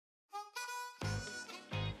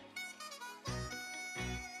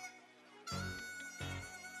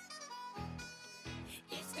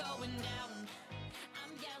going down.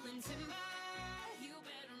 I'm yelling timber, you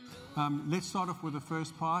better move. Let's start off with the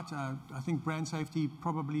first part. I think brand safety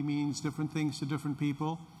probably means different things to different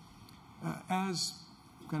people. As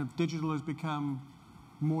kind of digital has become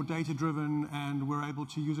more data-driven and we're able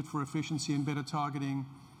to use it for efficiency and better targeting,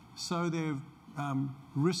 so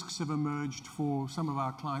risks have emerged for some of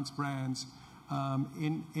our clients' brands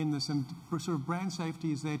in this. And sort of brand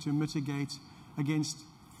safety is there to mitigate against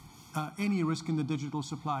any risk in the digital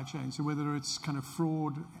supply chain. So whether it's kind of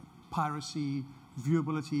fraud, piracy,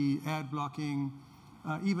 viewability, ad blocking,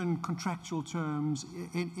 even contractual terms,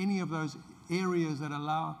 in any of those areas that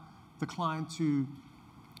allow the client to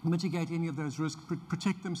mitigate any of those risks,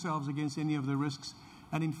 protect themselves against any of the risks,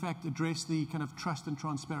 and in fact address the kind of trust and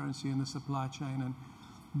transparency in the supply chain. And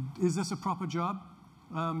is this a proper job?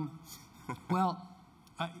 Well,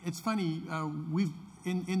 it's funny. We've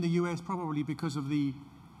in the US, probably because of the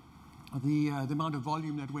amount of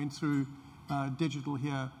volume that went through digital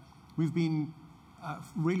here, we've been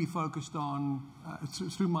really focused on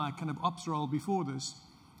through my kind of ops role before this,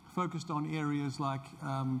 focused on areas like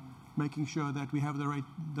making sure that we have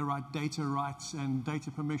the right data rights and data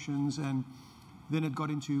permissions, and then it got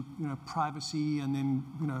into privacy, and then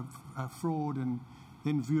fraud, and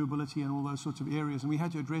then viewability, and all those sorts of areas, and we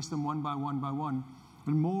had to address them one by one by one.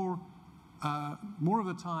 And more of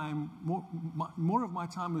the time, more of my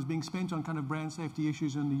time was being spent on kind of brand safety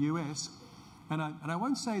issues in the US, and I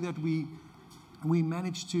won't say that we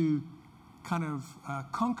managed to kind of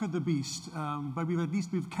conquer the beast, but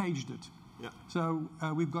we've caged it. Yeah. So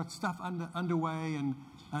we've got stuff underway, and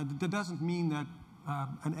that doesn't mean that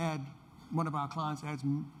an ad, one of our clients' ads,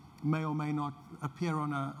 may or may not appear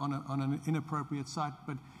on an inappropriate site,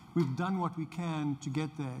 but we've done what we can to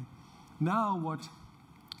get there. Now what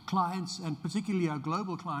clients, and particularly our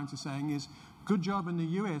global clients, are saying is, good job in the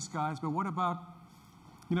US, guys, but what about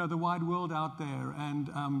the wide world out there? And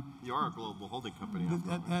you are a global holding company.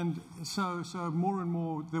 And so more and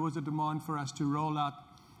more there was a demand for us to roll out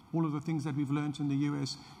all of the things that we've learned in the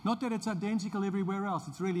US. Not that it's identical everywhere else.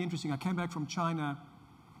 It's really interesting. I came back from China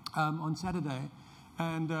on Saturday,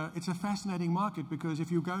 and it's a fascinating market, because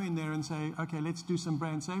if you go in there and say, okay, let's do some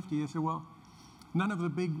brand safety, they say, well, none of the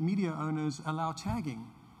big media owners allow tagging.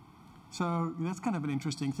 So that's kind of an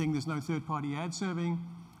interesting thing. There's no third-party ad serving,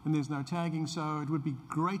 and there's no tagging. So it would be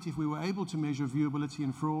great if we were able to measure viewability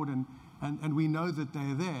and fraud, and we know that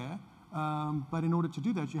they're there. But in order to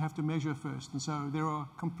do that, you have to measure first. And so there are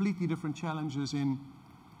completely different challenges in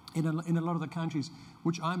a lot of the countries,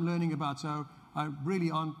 which I'm learning about. So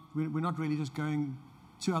we're not really just going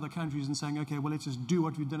to other countries and saying, okay, well, let's just do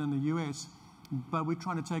what we've done in the US. But we're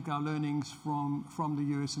trying to take our learnings from the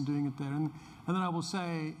US and doing it there. And then I will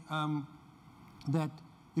say that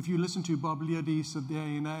if you listen to Bob Leodis of the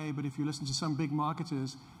ANA, but if you listen to some big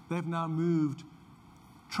marketers, they've now moved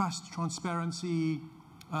trust, transparency,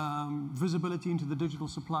 visibility into the digital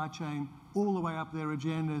supply chain all the way up their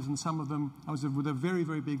agendas. And some of them, I was with a very,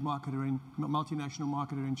 very big multinational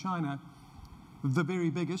marketer in China, the very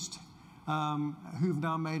biggest, who've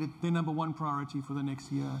now made it their number one priority for the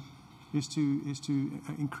next year, is to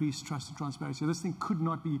increase trust and transparency. This thing could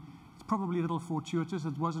not be, it's probably a little fortuitous.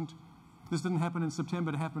 This didn't happen in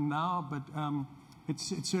September, it happened now, but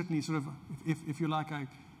it's certainly sort of, if you like,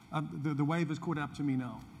 the wave has caught up to me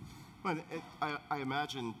now. But I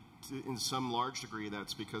imagine in some large degree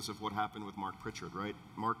that's because of what happened with Marc Pritchard, right?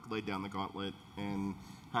 Marc laid down the gauntlet and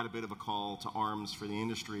had a bit of a call to arms for the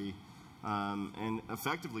industry, and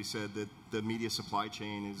effectively said that the media supply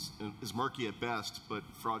chain is murky at best, but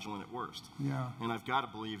fraudulent at worst. Yeah. And I've got to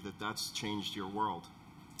believe that that's changed your world.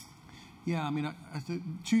 Yeah, I mean,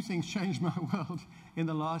 two things changed my world in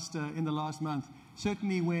the last month.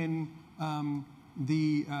 Certainly when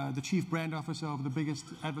the chief brand officer of the biggest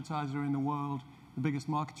advertiser in the world, the biggest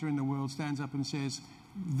marketer in the world, stands up and says,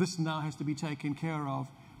 this now has to be taken care of.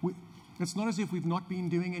 It's not as if we've not been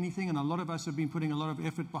doing anything, and a lot of us have been putting a lot of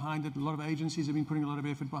effort behind it. A lot of agencies have been putting a lot of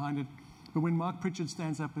effort behind it. But when Marc Pritchard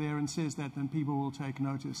stands up there and says that, then people will take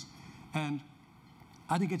notice. And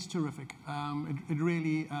I think it's terrific. It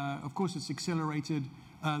really, of course, it's accelerated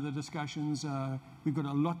the discussions. We've got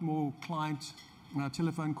a lot more client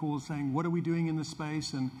telephone calls saying, what are we doing in this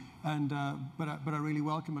space? But I really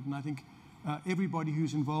welcome it. And I think everybody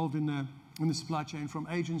who's involved in the supply chain, from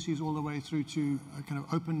agencies all the way through to kind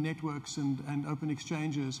of open networks and open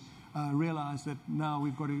exchanges, realize that now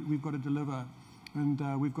we've got to deliver, and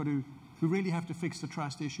we really have to fix the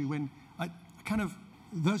trust issue. When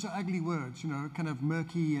those are ugly words, kind of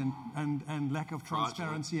murky and lack of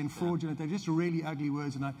transparency and fraudulent. They're just really ugly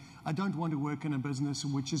words, and I don't want to work in a business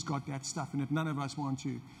which has got that stuff in it. None of us want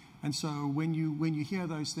to. And so when you hear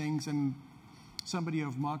those things and somebody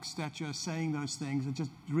of Marc's stature saying those things, it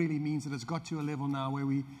just really means that it's got to a level now where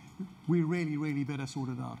we really, really better sort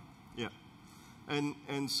it out. Yeah.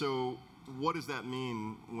 And so what does that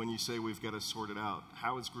mean when you say we've got to sort it out?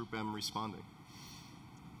 How is GroupM responding?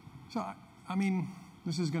 So, I mean,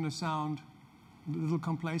 this is going to sound a little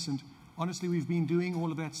complacent. Honestly, we've been doing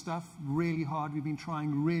all of that stuff really hard. We've been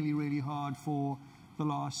trying really, really hard for the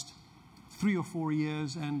last 3 or 4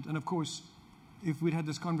 years. And of course, if we'd had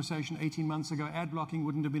this conversation 18 months ago, ad blocking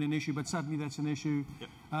wouldn't have been an issue, but suddenly that's an issue.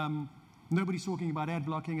 Yep. Nobody's talking about ad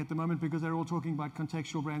blocking at the moment because they're all talking about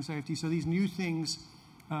contextual brand safety. So these new things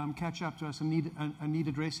catch up to us and need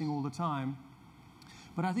addressing all the time.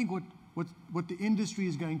 But I think what the industry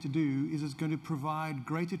is going to do is it's going to provide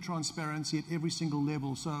greater transparency at every single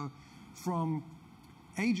level. So from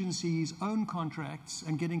agencies' own contracts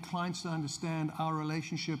and getting clients to understand our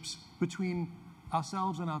relationships between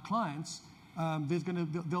ourselves and our clients,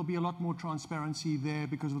 there'll be a lot more transparency there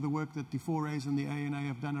because of the work that the 4As and the ANA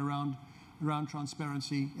have done around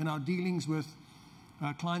transparency. In our dealings with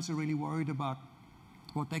clients are really worried about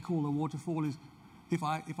what they call a waterfall. Is if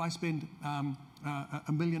I spend $1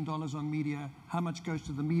 million on media, how much goes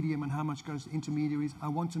to the medium and how much goes to intermediaries? I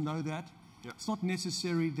want to know that. Yep. It's not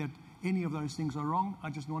necessary that any of those things are wrong. I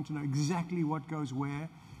just want to know exactly what goes where,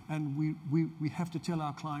 and we have to tell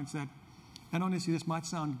our clients that. And honestly, this might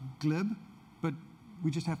sound glib, but we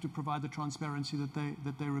just have to provide the transparency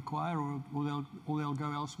that they require, or they'll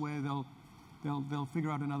go elsewhere. They'll figure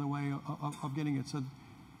out another way of getting it. So,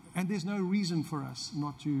 and there's no reason for us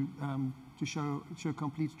not to show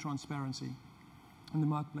complete transparency in the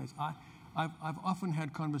marketplace. I've often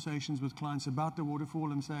had conversations with clients about the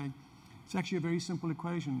waterfall and say it's actually a very simple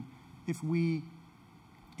equation. If we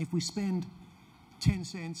spend 10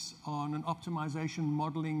 cents on an optimization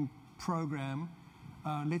modeling program,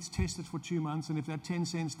 let's test it for 2 months, and if that 10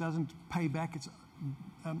 cents doesn't pay back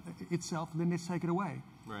itself, then let's take it away.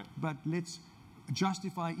 Right. But let's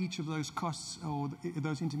justify each of those costs or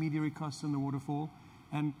those intermediary costs in the waterfall.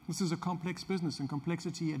 And this is a complex business, and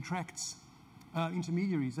complexity attracts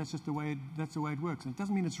intermediaries. That's just the way it works. And it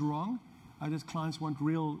doesn't mean it's wrong. Just clients want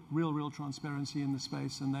real transparency in the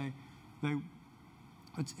space, and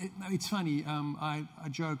it's funny. I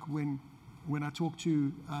joke when I talk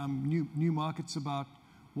to new markets about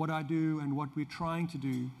what I do and what we're trying to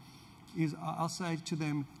do, is I'll say to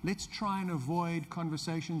them, let's try and avoid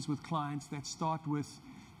conversations with clients that start with,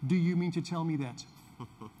 do you mean to tell me that?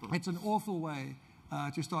 It's an awful way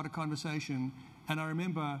to start a conversation. And I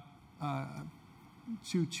remember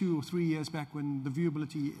 2 or 3 years back when the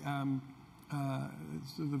viewability,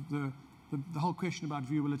 the whole question about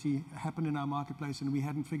viewability happened in our marketplace and we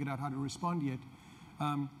hadn't figured out how to respond yet.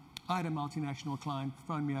 I had a multinational client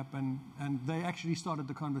phone me up and they actually started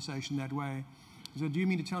the conversation that way. So do you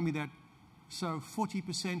mean to tell me that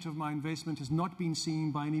 40% of my investment has not been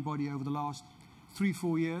seen by anybody over the last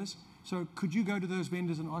 3-4 years? So could you go to those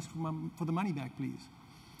vendors and ask for the money back, please?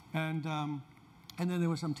 And then there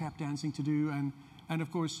was some tap dancing to do. And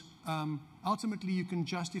of course, ultimately you can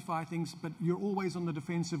justify things, but you're always on the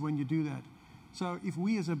defensive when you do that. So if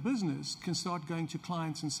we as a business can start going to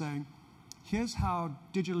clients and saying, here's how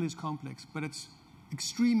digital is complex, but it's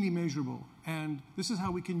extremely measurable. And this is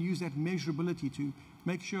how we can use that measurability to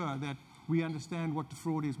make sure that we understand what the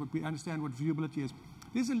fraud is, we understand what viewability is.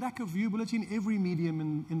 There's a lack of viewability in every medium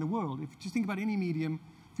in the world. If you just think about any medium,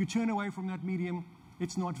 if you turn away from that medium,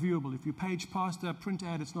 it's not viewable. If you page past a print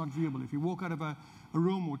ad, it's not viewable. If you walk out of a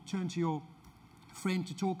room or turn to your friend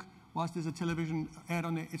to talk whilst there's a television ad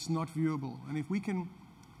on there, it's not viewable. And if we can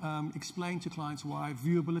explain to clients why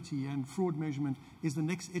viewability and fraud measurement is the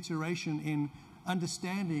next iteration in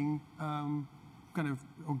understanding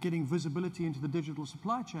or getting visibility into the digital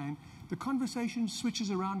supply chain, the conversation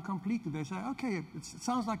switches around completely. They say, okay, it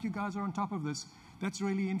sounds like you guys are on top of this. That's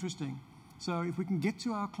really interesting. So if we can get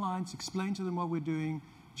to our clients, explain to them what we're doing,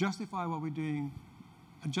 justify what we're doing,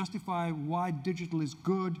 and justify why digital is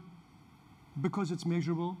good because it's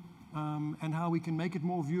measurable, and how we can make it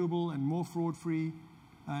more viewable and more fraud-free,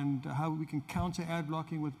 and how we can counter ad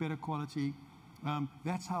blocking with better quality,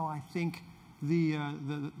 that's how I think the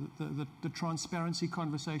transparency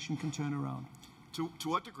conversation can turn around. To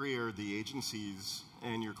what degree are the agencies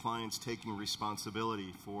and your clients taking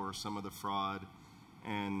responsibility for some of the fraud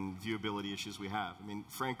and viewability issues we have? I mean,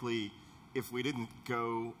 frankly, if we didn't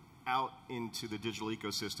go out into the digital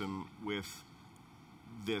ecosystem with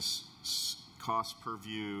this cost per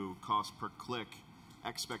view, cost per click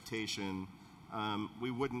expectation,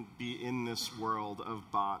 we wouldn't be in this world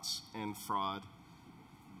of bots and fraud.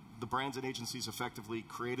 the brands and agencies effectively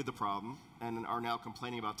created the problem and are now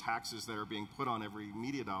complaining about taxes that are being put on every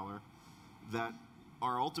media dollar that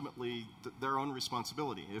are ultimately their own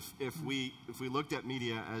responsibility. If we looked at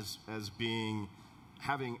media as being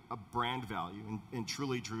having a brand value and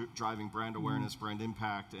truly driving brand awareness, brand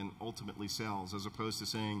impact, and ultimately sales, as opposed to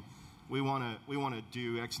saying we want to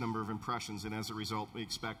do X number of impressions, and as a result we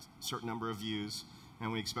expect a certain number of views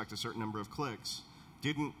and we expect a certain number of clicks.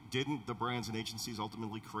 Didn't the brands and agencies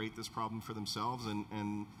ultimately create this problem for themselves,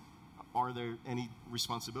 and are there any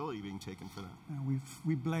responsibility being taken for that?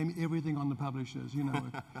 We blame everything on the publishers, you know.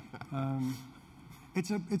 It's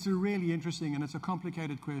a really interesting and it's a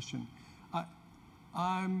complicated question.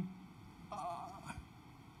 I'll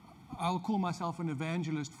call myself an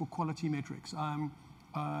evangelist for quality metrics.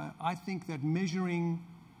 I think that measuring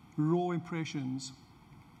raw impressions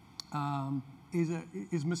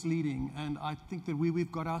is misleading, and I think that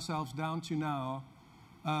we've got ourselves down to now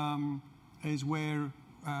is where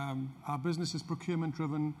our business is procurement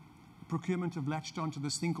driven. Procurement have latched onto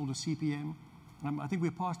this thing called a CPM. I think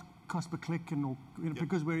we're past cost per click, and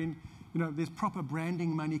because we're in, there's proper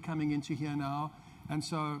branding money coming into here now, and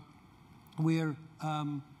so we're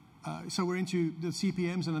into the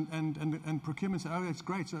CPMs and procurement say, oh, that's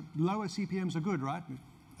great. So lower CPMs are good, right?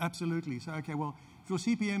 Absolutely. So okay, well, if your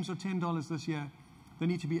CPMs are $10 this year, they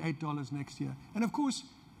need to be $8 next year. And of course,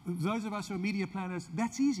 those of us who are media planners,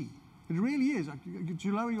 that's easy. It really is.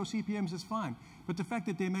 To lower your CPMs is fine. But the fact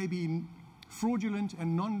that there may be fraudulent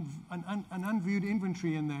and unviewed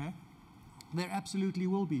inventory in there absolutely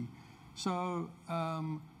will be. So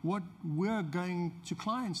what we're going to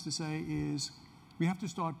clients to say is we have to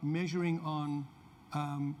start measuring on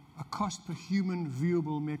a cost per human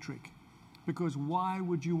viewable metric. Because why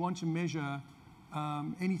would you want to measure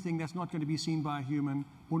anything that's not going to be seen by a human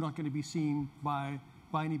or not going to be seen by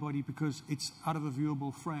anybody because it's out of a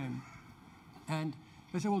viewable frame? And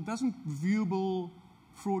they say, well, doesn't viewable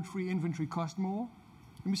fraud-free inventory cost more?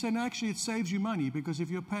 And we say, no, actually, it saves you money because if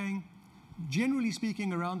you're paying, generally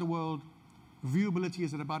speaking, around the world, viewability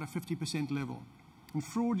is at about a 50% level. And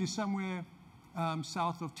fraud is somewhere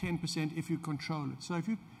south of 10% if you control it. So if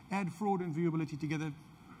you add fraud and viewability together,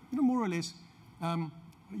 more or less,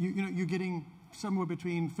 you're getting somewhere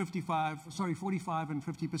between 45 and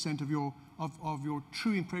 50% of your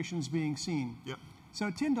true impressions being seen. Yep. So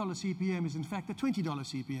a $10 CPM is in fact a $20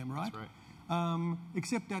 CPM, right? That's right.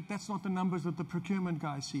 Except that that's not the numbers that the procurement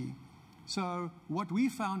guys see. So what we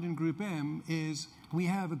found in GroupM is we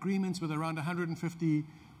have agreements with around 150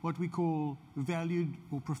 what we call valued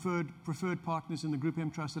or preferred partners in the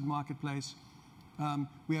GroupM trusted marketplace.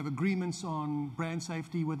 We have agreements on brand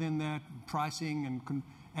safety within that, pricing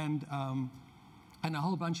and a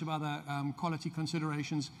whole bunch of other quality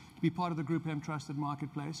considerations to be part of the GroupM trusted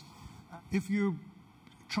marketplace. If you're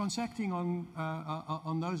transacting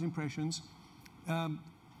on those impressions,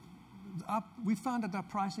 we found that our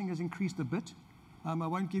pricing has increased a bit. I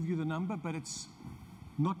won't give you the number, but it's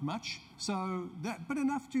not much. So but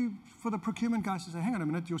enough for the procurement guys to say, hang on a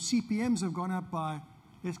minute, your CPMs have gone up by,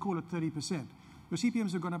 let's call it 30%. Your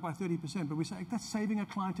CPMs have gone up by 30%, but we say that's saving a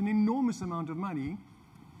client an enormous amount of money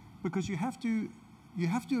because you have to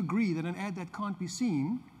agree that an ad that can't be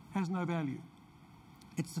seen has no value.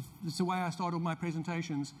 It's the way I start all my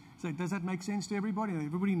presentations. So does that make sense to everybody? And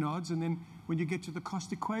everybody nods, and then when you get to the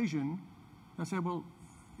cost equation, I say, well,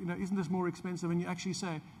 isn't this more expensive? And you actually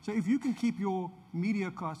say, so if you can keep your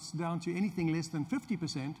media costs down to anything less than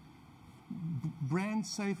 50%, brand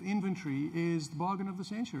safe inventory is the bargain of the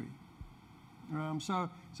century. So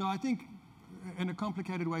I think, in a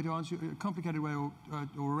complicated way or a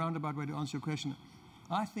roundabout way to answer your question,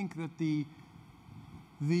 I think that the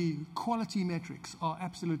quality metrics are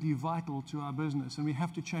absolutely vital to our business, and we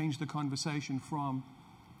have to change the conversation from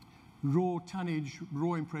raw tonnage,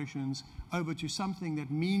 raw impressions, over to something that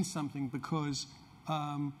means something because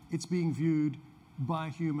it's being viewed by a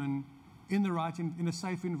human in a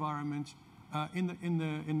safe environment, in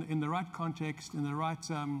the right context, in the right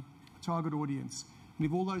target audience. And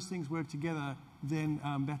if all those things work together, then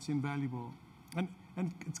that's invaluable. And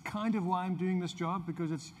it's kind of why I'm doing this job,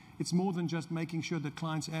 because it's more than just making sure that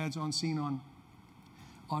clients' ads aren't seen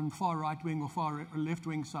on far right-wing or far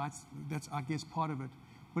left-wing sites. That's, I guess, part of it.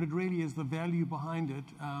 But it really is the value behind it.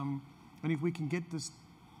 And if we can get this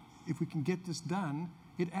done,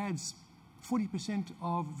 it adds 40%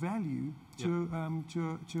 of value to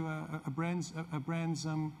a brand's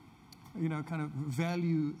kind of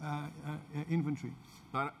value inventory.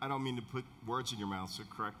 I don't mean to put words in your mouth, so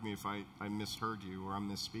correct me if I misheard you or I'm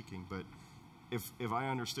misspeaking, but if I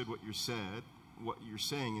understood what you said, what you're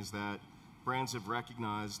saying is that brands have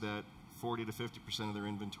recognized that 40 to 50% of their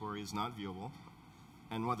inventory is not viewable,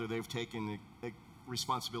 and whether they've taken a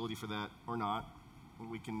responsibility for that or not,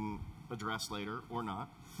 we can address later or not.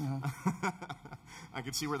 I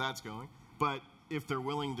can see where that's going. But if they're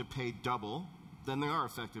willing to pay double, then they are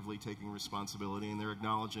effectively taking responsibility, and they're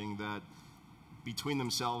acknowledging that between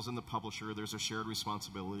themselves and the publisher, there's a shared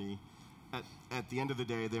responsibility. At the end of the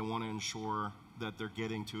day, they want to ensure that they're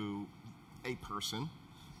getting to a person,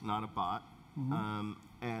 not a bot,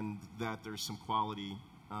 and that there's some quality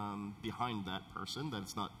behind that person, that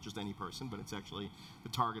it's not just any person, but it's actually the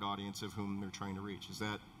target audience of whom they're trying to reach. Is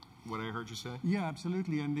that what I heard you say? Yeah,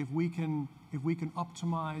 absolutely. And if we can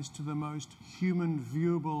optimize to the most human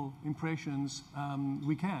viewable impressions,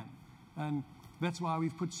 we can. And that's why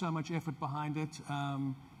we've put so much effort behind it.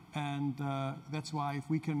 And that's why if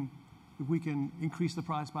we can increase the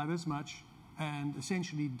price by this much and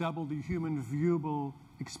essentially double the human viewable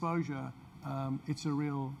exposure, it's a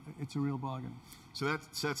real bargain. So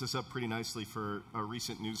that sets us up pretty nicely for a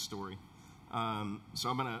recent news story. So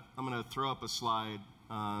I'm gonna throw up a slide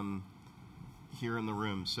here in the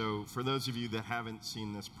room. So for those of you that haven't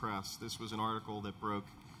seen this press, this was an article that broke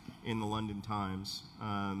in the London Times,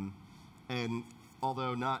 and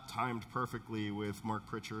although not timed perfectly with Marc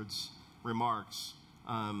Pritchard's remarks,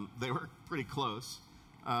 they were pretty close,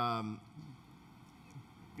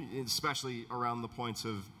 especially around the points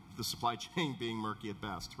of the supply chain being murky at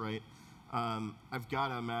best, right? I've got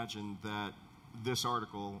to imagine that this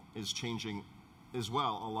article is changing as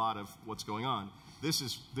well a lot of what's going on. This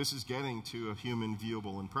is getting to a human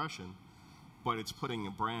viewable impression, but it's putting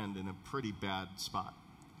a brand in a pretty bad spot.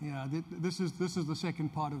 Yeah, this is the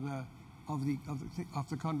second part of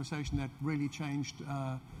the conversation that really changed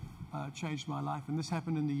my life, and this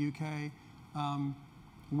happened in the UK,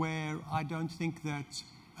 where I don't think that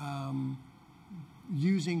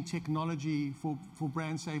using technology for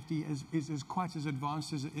brand safety is quite as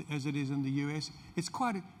advanced as it is in the US.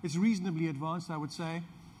 It's reasonably advanced, I would say,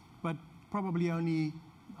 but probably only,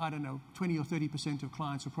 I don't know, 20 or 30% of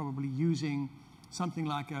clients are probably using something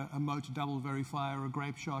like a moat double verifier or a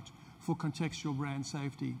grape shot for contextual brand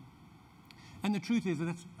safety. And the truth is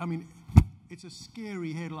that it's a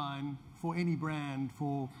scary headline for any brand,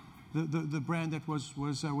 for the brand that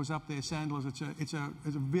was up there, Sandals. It's a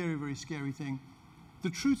very, very scary thing. The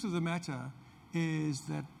truth of the matter is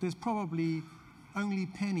that there's probably only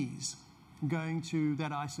pennies going to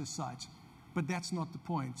that ISIS site, but that's not the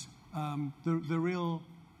point. The real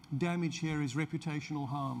damage here is reputational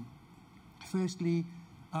harm. Firstly,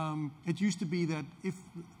 it used to be that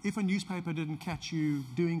if a newspaper didn't catch you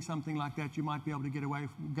doing something like that, you might be able to get away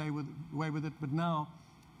with it. But now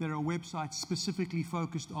there are websites specifically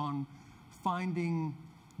focused on finding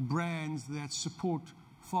brands that support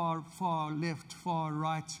far left, far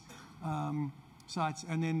right sites,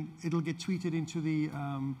 and then it'll get tweeted into the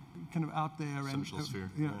kind of out there social sphere.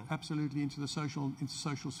 Yeah, absolutely, into the social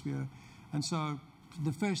sphere. And so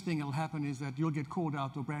the first thing that'll happen is that you'll get called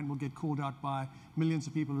out, or brand will get called out by millions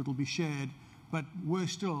of people. It'll be shared, but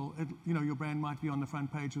worse still, your brand might be on the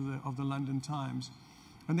front page of the London Times,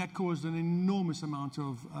 and that caused an enormous amount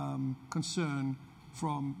of concern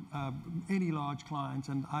from any large client.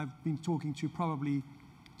 And I've been talking to probably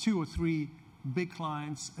 2 or 3 big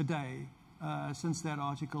clients a day since that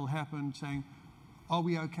article happened, saying, "Are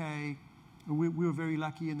we okay?" We were very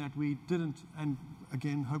lucky in that we didn't, and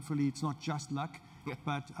again, hopefully it's not just luck,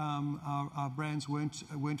 but our brands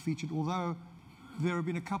weren't featured. Although there have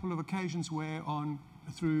been a couple of occasions where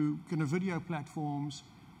through kind of video platforms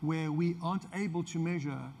where we aren't able to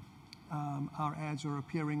measure our ads are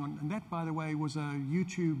appearing on. And that, by the way, was a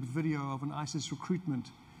YouTube video of an ISIS recruitment.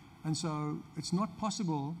 And so it's not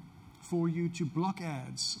possible for you to block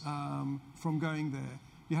ads from going there.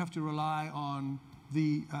 You have to rely on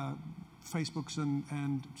the Facebooks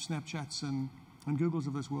and Snapchats and Googles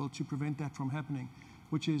of this world to prevent that from happening,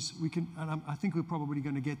 which is, I think we're probably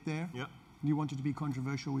going to get there. Yep. You want it to be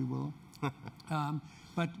controversial, we will.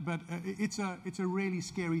 But it's a really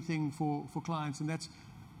scary thing for clients, and that's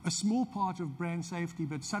a small part of brand safety,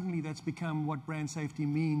 but suddenly that's become what brand safety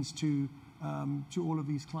means to all of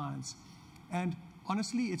these clients. And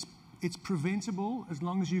honestly, it's preventable as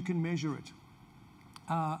long as you can measure it.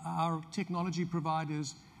 Our technology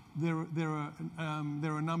providers, there are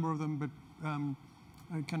a number of them, but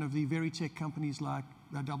kind of the very tech companies like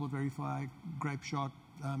Double Verify, Grape Shot,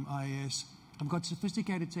 IAS, have got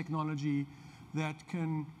sophisticated technology that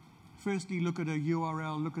can firstly look at a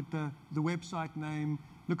URL, look at the website name,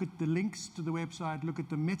 look at the links to the website, look at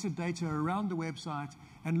the metadata around the website,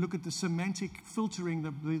 and look at the semantic filtering,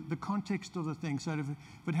 the context of the thing. So if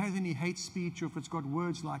it has any hate speech, or if it's got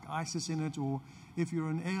words like ISIS in it, or if you're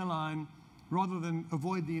an airline rather than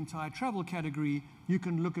avoid the entire travel category, you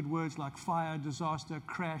can look at words like fire, disaster,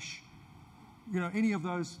 crash, any of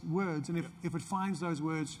those words. And if it finds those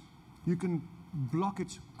words, you can block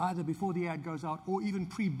it either before the ad goes out or even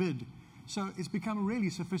pre-bid. So it's become really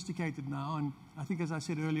sophisticated now. And I think, as I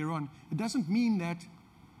said earlier on, it doesn't mean that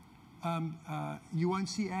you won't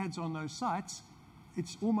see ads on those sites.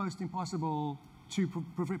 It's almost impossible to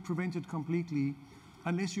prevent it completely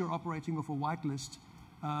unless you're operating off a whitelist.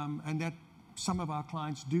 And that some of our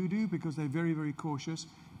clients do because they're very, very cautious.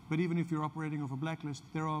 But even if you're operating off a blacklist,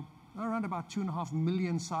 there are around about 2.5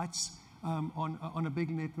 million sites on a big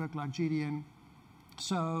network like GDN.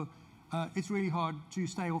 So it's really hard to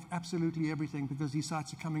stay off absolutely everything because these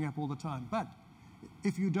sites are coming up all the time. But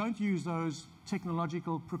if you don't use those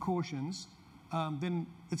technological precautions, then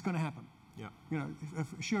it's going to happen. Yeah. If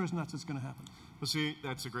sure as nuts, it's going to happen. Well, see,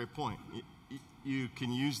 that's a great point. You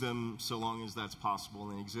can use them so long as that's possible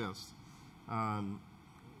and they exist.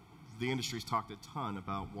 The industry's talked a ton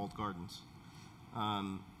about walled gardens.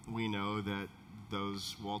 We know that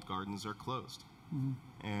those walled gardens are closed.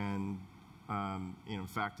 Mm-hmm. And in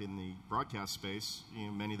fact, in the broadcast space,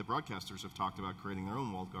 many of the broadcasters have talked about creating their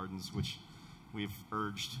own walled gardens, which we've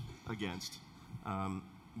urged against.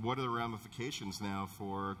 What are the ramifications now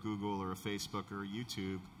for Google or a Facebook or a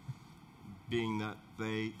YouTube, being that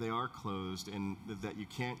they are closed and that you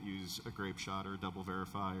can't use a grape shot or a double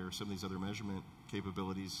verify or some of these other measurement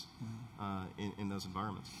capabilities in those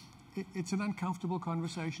environments? It's an uncomfortable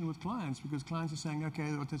conversation with clients because clients are saying, okay,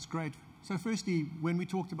 that's great. So firstly, when we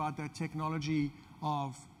talked about that technology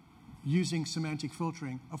of using semantic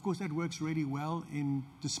filtering, of course that works really well in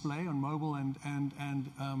display on mobile and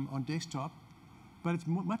on desktop, but it's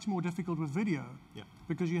much more difficult with video. Yeah.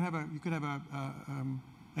 Because you could have an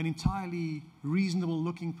entirely reasonable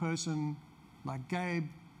looking person like Gabe,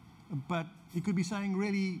 but he could be saying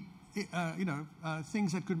really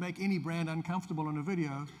things that could make any brand uncomfortable on a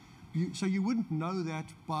video. So you wouldn't know that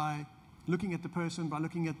by looking at the person, by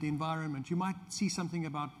looking at the environment. You might see something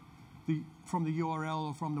about from the URL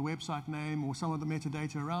or from the website name or some of the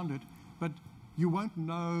metadata around it, but you won't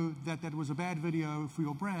know that that was a bad video for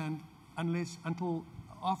your brand until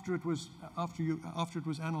after it was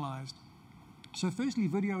analyzed. So firstly,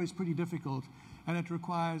 video is pretty difficult, and it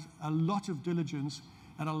requires a lot of diligence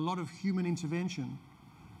and a lot of human intervention.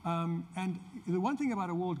 And the one thing about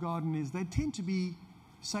a walled garden is they tend to be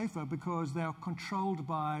safer because they are controlled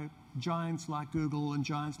by giants like Google and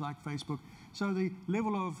giants like Facebook. So the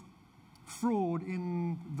level of fraud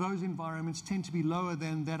in those environments tend to be lower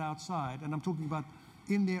than that outside. And I'm talking about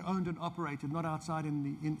in their owned and operated, not outside in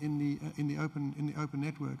the open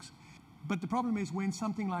networks. But the problem is when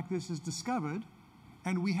something like this is discovered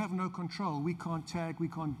and we have no control, we can't tag, we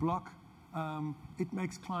can't block, it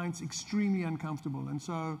makes clients extremely uncomfortable. And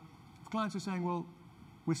so if clients are saying, well,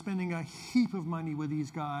 we're spending a heap of money with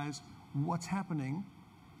these guys, what's happening?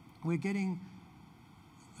 We're getting,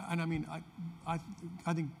 and I mean, I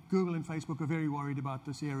think Google and Facebook are very worried about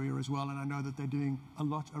this area as well, and I know that they're doing a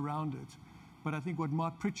lot around it. But I think what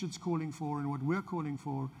Marc Pritchard's calling for and what we're calling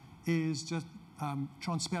for is just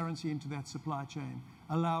transparency into that supply chain.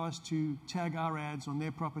 Allow us to tag our ads on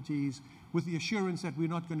their properties with the assurance that we're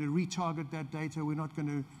not going to retarget that data, we're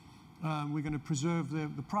going to preserve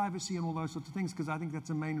the privacy and all those sorts of things, because I think that's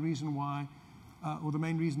the main reason why, or the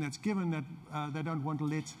main reason that's given, that they don't want to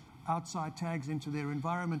let outside tags into their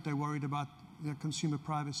environment. They're worried about their consumer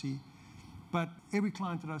privacy. But every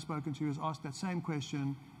client that I've spoken to has asked that same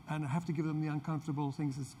question, and I have to give them the uncomfortable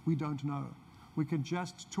things that we don't know. We can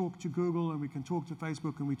just talk to Google and we can talk to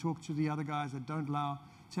Facebook and we talk to the other guys that don't allow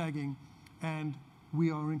tagging, and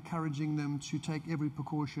we are encouraging them to take every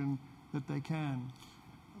precaution that they can.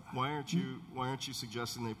 Why aren't you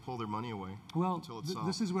suggesting they pull their money away? Well, until it's solved?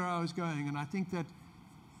 This is where I was going, and I think that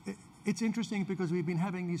it's interesting because we've been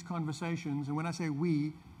having these conversations, and when I say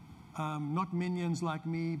we, not minions like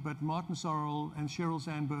me, but Martin Sorrell and Sheryl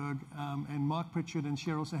Sandberg, and Marc Pritchard and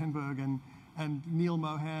Sheryl Sandberg, and Neil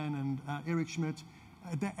Mohan and Eric Schmidt,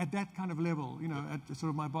 at that kind of level, at sort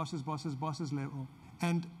of my boss's level.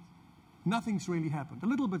 And nothing's really happened. A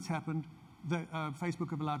little bit's happened. Facebook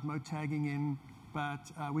have allowed mode tagging in,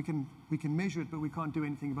 but we can measure it, but we can't do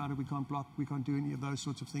anything about it. We can't block, we can't do any of those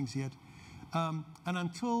sorts of things yet. And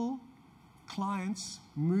until clients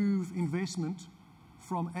move investment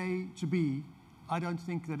from A to B, I don't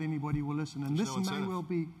think that anybody will listen. And this may well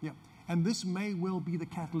be, and this may well be the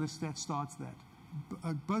catalyst that starts that.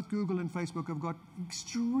 Both Google and Facebook have got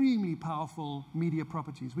extremely powerful media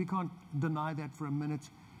properties. We can't deny that for a minute.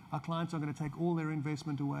 Our clients are going to take all their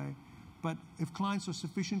investment away. But if clients are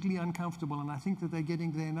sufficiently uncomfortable, and I think that they're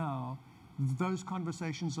getting there now, those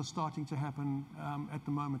conversations are starting to happen at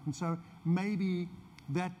the moment. And so maybe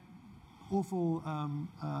that awful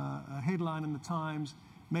headline in the Times,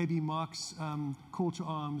 maybe Marc's call to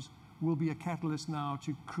arms will be a catalyst now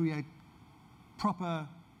to create proper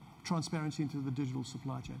transparency into the digital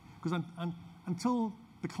supply chain. Because until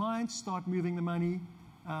the clients start moving the money,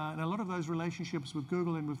 and a lot of those relationships with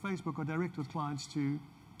Google and with Facebook are direct with clients too,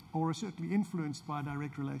 or are certainly influenced by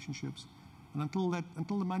direct relationships. And until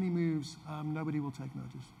the money moves, nobody will take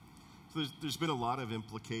notice. So there's been a lot of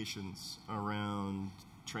implications around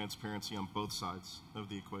transparency on both sides of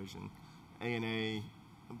the equation. A&A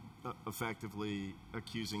effectively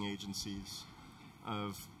accusing agencies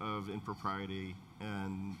of impropriety,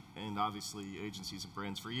 and obviously agencies and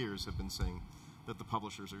brands for years have been saying that the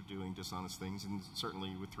publishers are doing dishonest things, and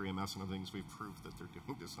certainly with 3MS and other things, we've proved that they're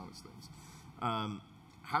doing dishonest things.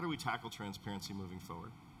 How do we tackle transparency moving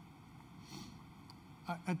forward?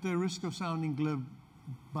 At the risk of sounding glib,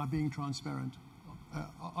 by being transparent.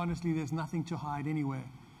 Honestly, there's nothing to hide anywhere.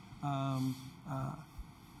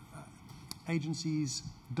 Agencies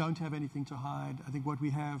don't have anything to hide. I think what we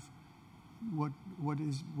have, what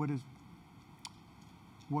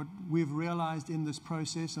we've realized in this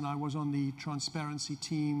process, and I was on the transparency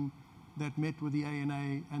team that met with the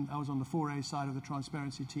A&A, and I was on the 4A side of the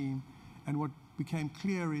transparency team, and what became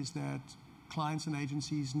clear is that clients and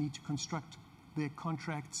agencies need to construct their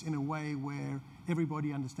contracts in a way where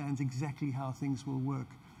everybody understands exactly how things will work.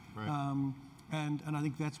 Right. And I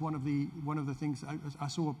think that's one of the things. I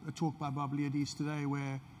saw a talk by Bob Leodis today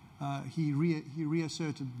where he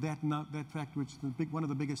reasserted that fact, which is one of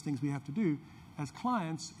the biggest things we have to do as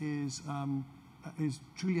clients is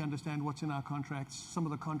truly understand what's in our contracts. Some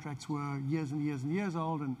of the contracts were years and years and years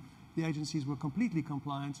old, and the agencies were completely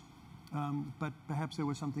compliant, but perhaps there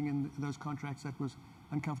was something in those contracts that was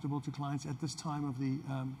uncomfortable to clients at this time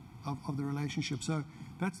of the relationship. So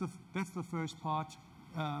that's the first part,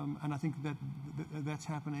 and I think that's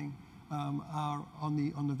happening.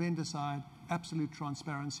 On the vendor side, absolute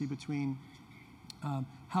transparency between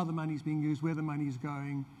how the money is being used, where the money is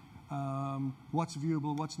going, what's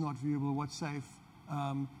viewable, what's not viewable, what's safe.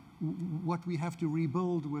 What we have to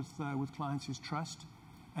rebuild with clients is trust,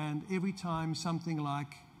 and every time something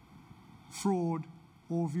like fraud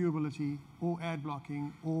or viewability, or ad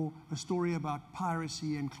blocking, or a story about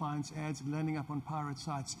piracy and clients' ads landing up on pirate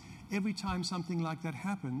sites. Every time something like that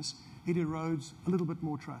happens, it erodes a little bit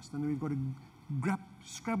more trust. And then we've got to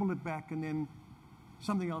scrabble it back, and then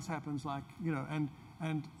something else happens, like, and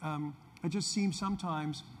it just seems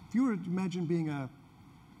sometimes, if you were to imagine being a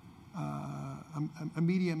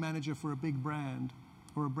media manager for a big brand,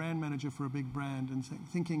 or a brand manager for a big brand, and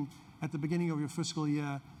thinking at the beginning of your fiscal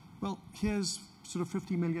year, well, here's sort of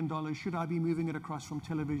 $50 million, should I be moving it across from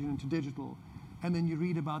television into digital? And then you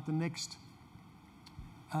read about the next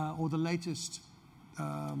or the latest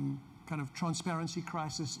kind of transparency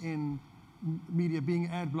crisis in media, being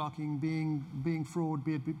ad blocking, being fraud,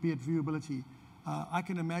 be it viewability. I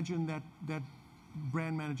can imagine that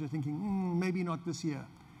brand manager thinking, maybe not this year.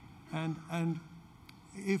 And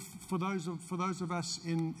if for those of us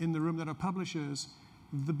in the room that are publishers,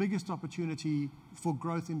 the biggest opportunity for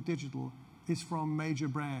growth in digital is from major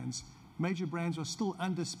brands. Major brands are still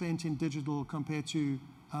underspent in digital compared to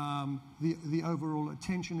the overall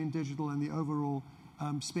attention in digital and the overall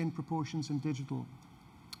spend proportions in digital.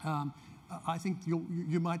 I think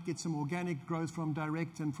you might get some organic growth from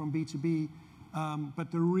direct and from B2B,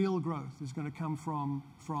 but the real growth is going to come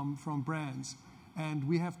from brands. And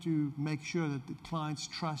we have to make sure that the clients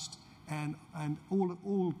trust and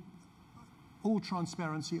all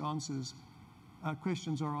transparency answers,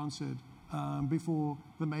 questions are answered before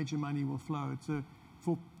the major money will flow. It's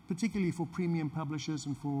particularly for premium publishers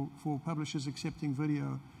and for publishers accepting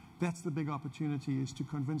video, that's the big opportunity, is to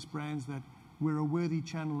convince brands that we're a worthy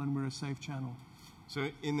channel and we're a safe channel. So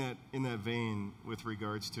in that vein, with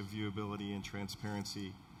regards to viewability and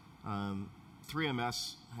transparency,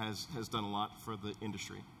 3MS has done a lot for the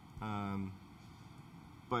industry.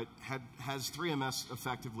 But has 3MS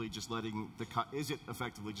effectively just letting the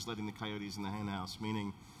coyotes in the hen house?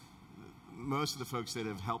 Meaning, most of the folks that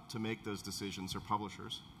have helped to make those decisions are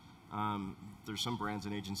publishers. There's some brands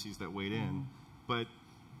and agencies that weighed in, but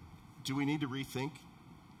do we need to rethink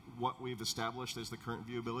what we've established as the current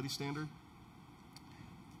viewability standard?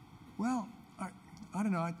 Well, I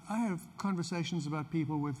don't know. I have conversations about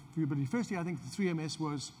people with viewability. Firstly, I think the 3MS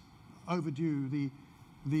was overdue. The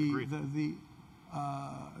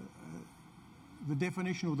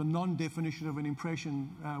definition or the non-definition of an impression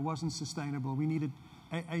wasn't sustainable. We needed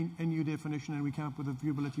a new definition, and we came up with a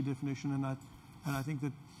viewability definition. And I think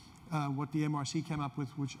that what the MRC came up with,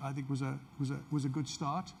 which I think was a good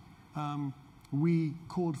start. We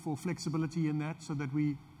called for flexibility in that so that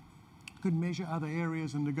we could measure other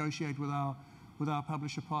areas and negotiate with our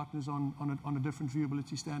publisher partners on a different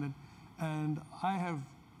viewability standard. And I have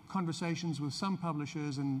conversations with some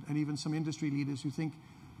publishers and even some industry leaders who think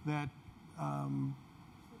that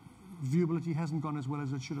viewability hasn't gone as well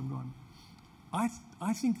as it should have gone.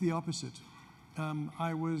 I think the opposite.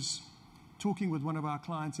 I was talking with one of our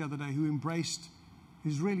clients the other day who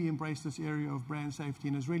has really embraced this area of brand safety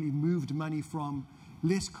and has really moved money from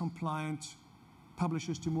less compliant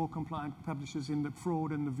publishers to more compliant publishers in the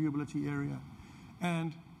fraud and the viewability area.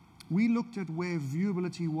 And we looked at where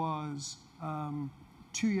viewability was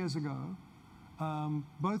 2 years ago,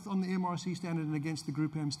 both on the MRC standard and against the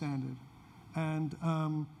GroupM standard. And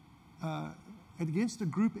against the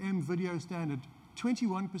GroupM video standard,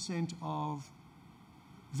 21% of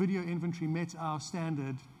video inventory met our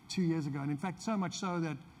standard 2 years ago. And in fact, so much so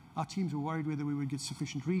that our teams were worried whether we would get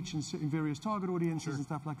sufficient reach in various target audiences and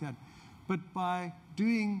stuff like that. But by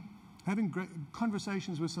having great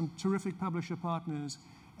conversations with some terrific publisher partners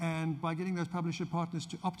and by getting those publisher partners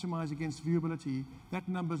to optimize against viewability, that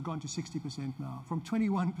number's gone to 60% now, from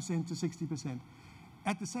 21% to 60%.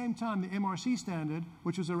 At the same time, the MRC standard,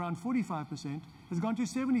 which was around 45%, has gone to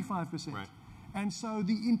 75%. Right. And so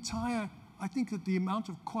I think that the amount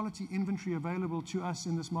of quality inventory available to us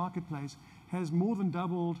in this marketplace has more than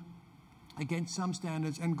doubled against some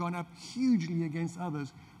standards and gone up hugely against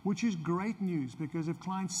others, which is great news, because if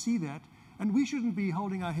clients see that, and we shouldn't be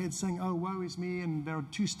holding our heads saying, oh, woe is me, and there are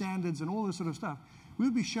two standards and all this sort of stuff. We'll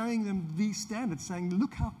be showing them these standards, saying,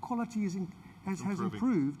 look how quality has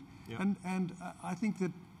improved. Yep. And I think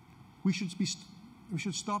that we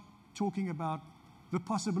should stop talking about the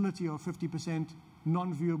possibility of 50%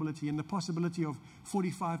 non-viewability and the possibility of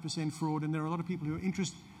 45% fraud. And there are a lot of people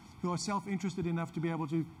who are self-interested enough to be able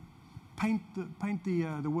to paint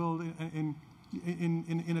the world in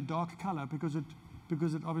a dark color because it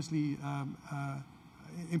obviously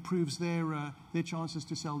improves their chances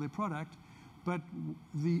to sell their product. But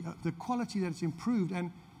the quality that it's improved,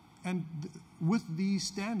 and with these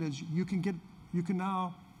standards, you can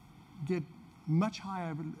now get much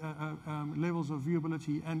higher levels of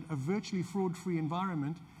viewability and a virtually fraud-free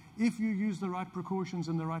environment if you use the right precautions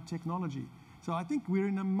and the right technology. So I think we're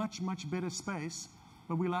in a much, much better space,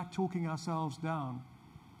 but we like talking ourselves down.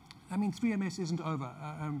 I mean, 3MS isn't over.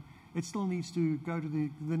 It still needs to go to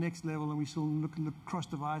the next level, and we still look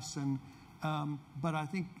cross-device. But I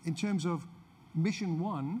think in terms of mission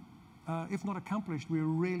one, if not accomplished, we're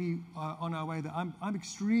really on our way there. I'm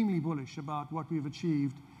extremely bullish about what we've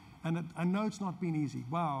achieved. And I know it's not been easy.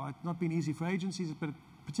 Wow, it's not been easy for agencies, but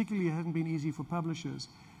particularly it hasn't been easy for publishers.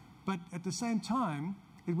 But at the same time,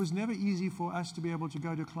 it was never easy for us to be able to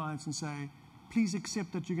go to clients and say, please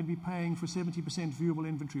accept that you're going to be paying for 70% viewable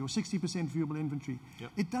inventory or 60% viewable inventory.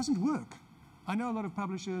 Yep. It doesn't work. I know a lot of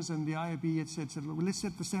publishers and the IAB had said, well, let's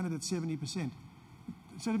set the standard at 70%.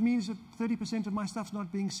 So it means that 30% of my stuff's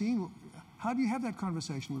not being seen. How do you have that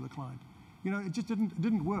conversation with a client? You know, it just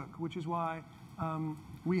didn't work, which is why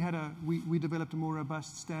we developed a more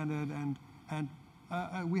robust standard, and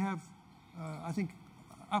we have, I think,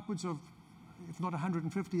 upwards of, if not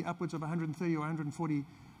 150, upwards of 130 or 140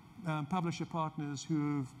 publisher partners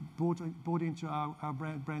who've bought into our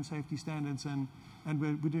brand safety standards, and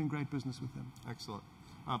we're doing great business with them. Excellent.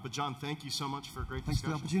 But John, thank you so much for a great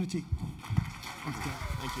discussion. Thanks for the opportunity. Thanks, Gabe.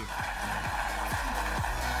 Thank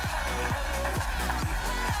you.